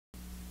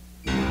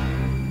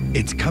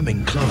It's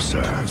coming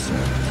closer.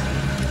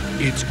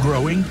 It's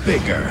growing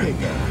bigger.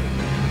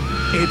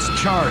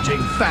 It's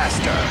charging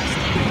faster.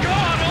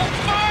 God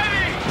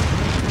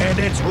almighty! And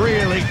it's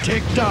really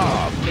ticked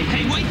off.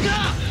 Hey, wake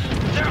up!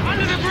 They're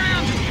under the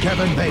ground!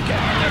 Kevin Bacon.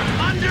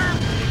 They're under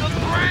the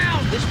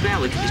ground! This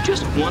valley is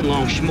just one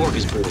long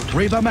smorgasbord.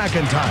 Reba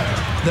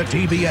McEntire. The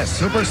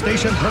TBS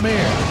Superstation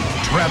premiere.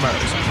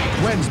 Tremors.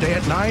 Wednesday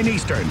at 9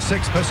 Eastern,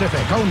 6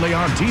 Pacific. Only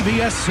on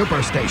TBS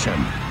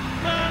Superstation.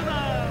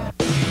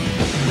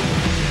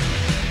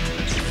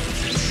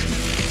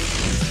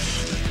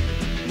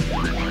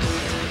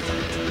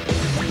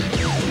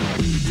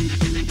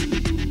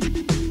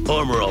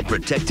 Armor All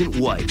Protectant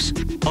Wipes.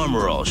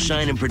 Armor All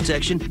Shine and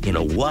Protection in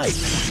a wipe.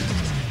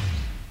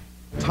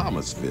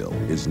 Thomasville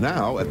is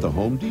now at the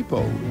Home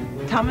Depot.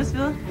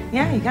 Thomasville?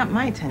 Yeah, you got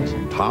my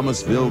attention.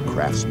 Thomasville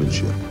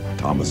craftsmanship.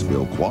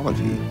 Thomasville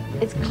quality.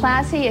 It's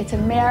classy, it's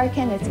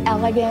American, it's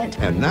elegant.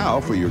 And now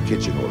for your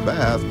kitchen or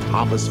bath,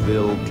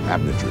 Thomasville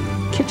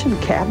cabinetry. Kitchen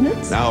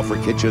cabinets? Now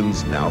for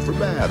kitchens, now for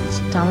baths.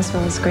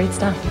 Thomasville is great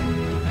stuff.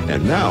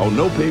 And now,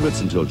 no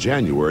payments until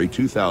January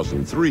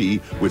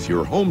 2003 with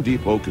your Home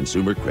Depot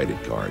consumer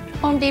credit card.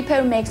 Home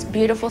Depot makes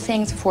beautiful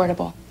things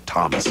affordable.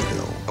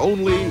 Thomasville,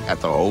 only at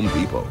the Home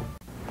Depot.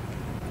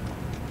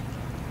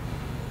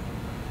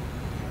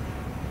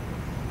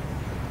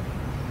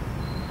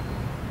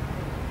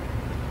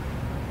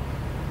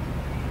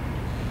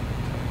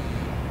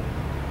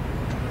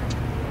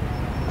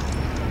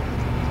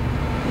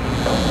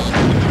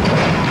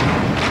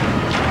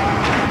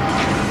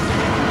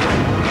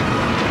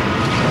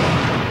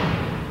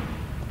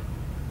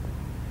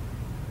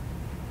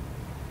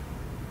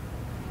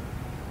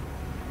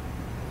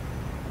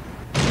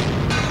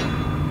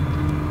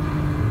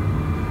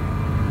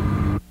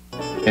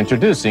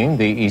 Introducing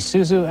the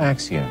Isuzu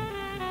Axiom.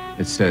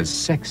 It says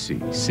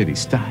sexy city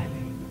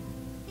styling.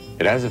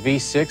 It has a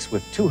V6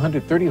 with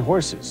 230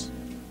 horses.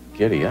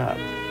 Giddy up.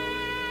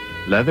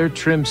 Leather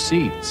trim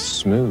seats,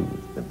 smooth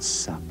and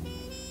supple.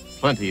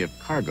 Plenty of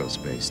cargo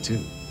space,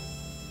 too.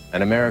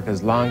 And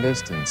America's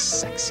longest and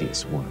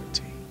sexiest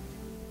warranty.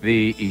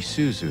 The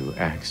Isuzu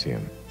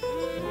Axiom.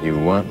 You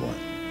want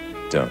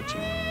one, don't you?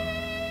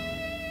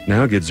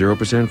 Now get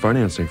 0%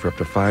 financing for up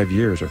to 5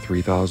 years or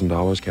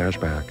 $3,000 cash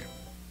back.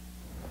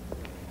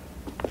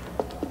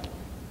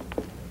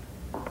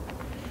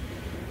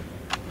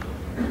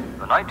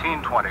 The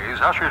 1920s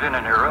ushered in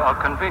an era of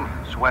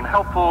convenience when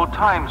helpful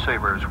time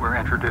savers were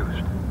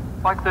introduced,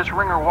 like this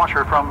wringer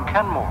washer from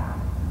Kenmore.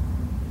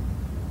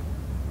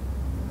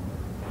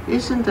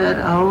 Isn't that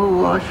our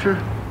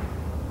washer?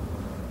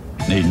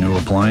 Need new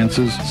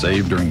appliances?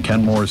 Save during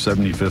Kenmore's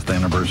 75th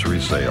anniversary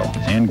sale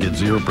and get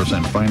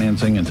 0%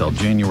 financing until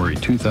January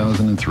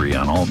 2003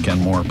 on all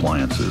Kenmore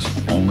appliances.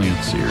 Only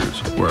at Sears.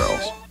 Where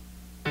else?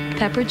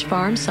 Pepperidge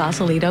Farm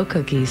Sausalito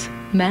cookies.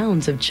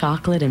 Mounds of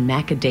chocolate and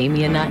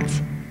macadamia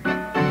nuts.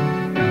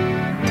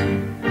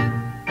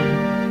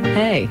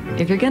 Hey,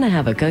 if you're gonna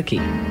have a cookie,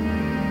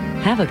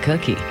 have a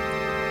cookie.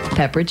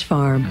 Pepperidge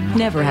Farm.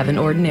 Never have an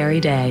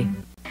ordinary day.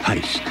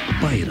 Heist.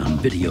 Buy it on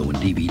video and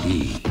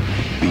DVD.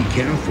 Be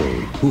careful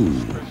who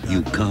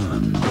you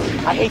con.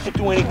 I hate to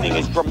do anything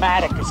as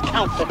dramatic as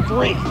count to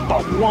 3,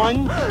 but 1,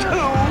 2, 3.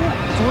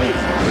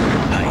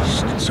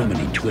 Heist. So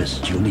many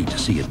twists, you'll need to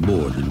see it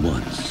more than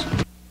once.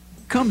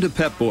 Come to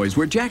Pep Boys,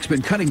 where Jack's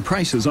been cutting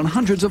prices on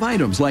hundreds of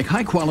items like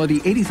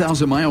high-quality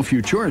 80,000-mile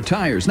Futura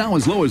tires, now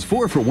as low as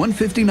 4 for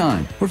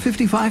 $159, or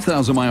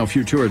 55,000-mile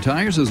Futura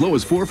tires as low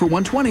as 4 for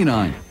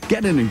 $129.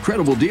 Get an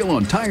incredible deal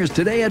on tires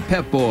today at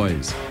Pep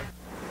Boys.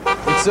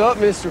 What's up,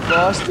 Mr.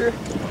 Foster?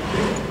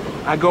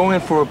 I go in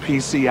for a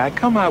PC, I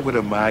come out with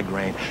a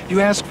migraine.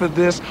 You ask for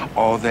this,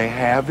 all they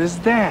have is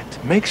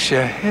that. Makes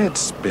your head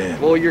spin.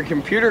 Well, your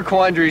computer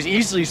quandary is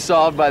easily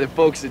solved by the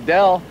folks at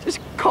Dell. Just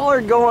call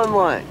or go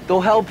online.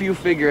 They'll help you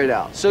figure it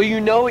out, so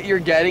you know what you're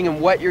getting and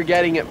what you're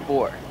getting it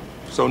for.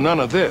 So none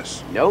of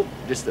this? Nope,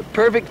 just the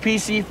perfect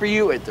PC for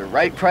you at the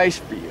right price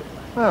for you.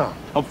 Oh,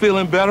 I'm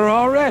feeling better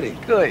already.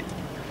 Good.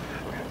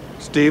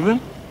 Steven,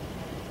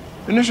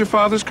 isn't this your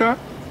father's car?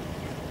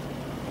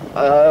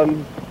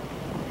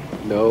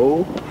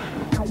 No.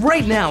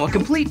 Right now, a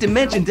complete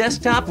Dimension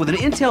desktop with an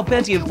Intel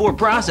Pentium 4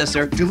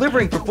 processor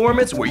delivering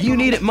performance where you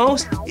need it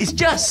most is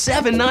just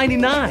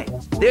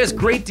 $799. There's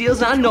great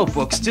deals on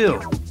notebooks, too.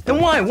 And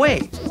why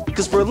wait?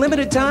 Because for a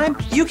limited time,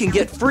 you can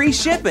get free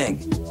shipping.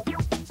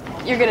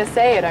 You're gonna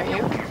say it, aren't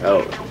you?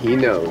 Oh, he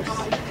knows.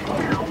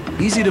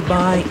 Easy to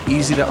buy,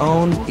 easy to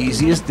own,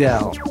 easy as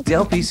Dell.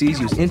 Dell PCs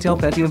use Intel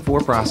Pentium 4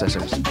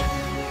 processors.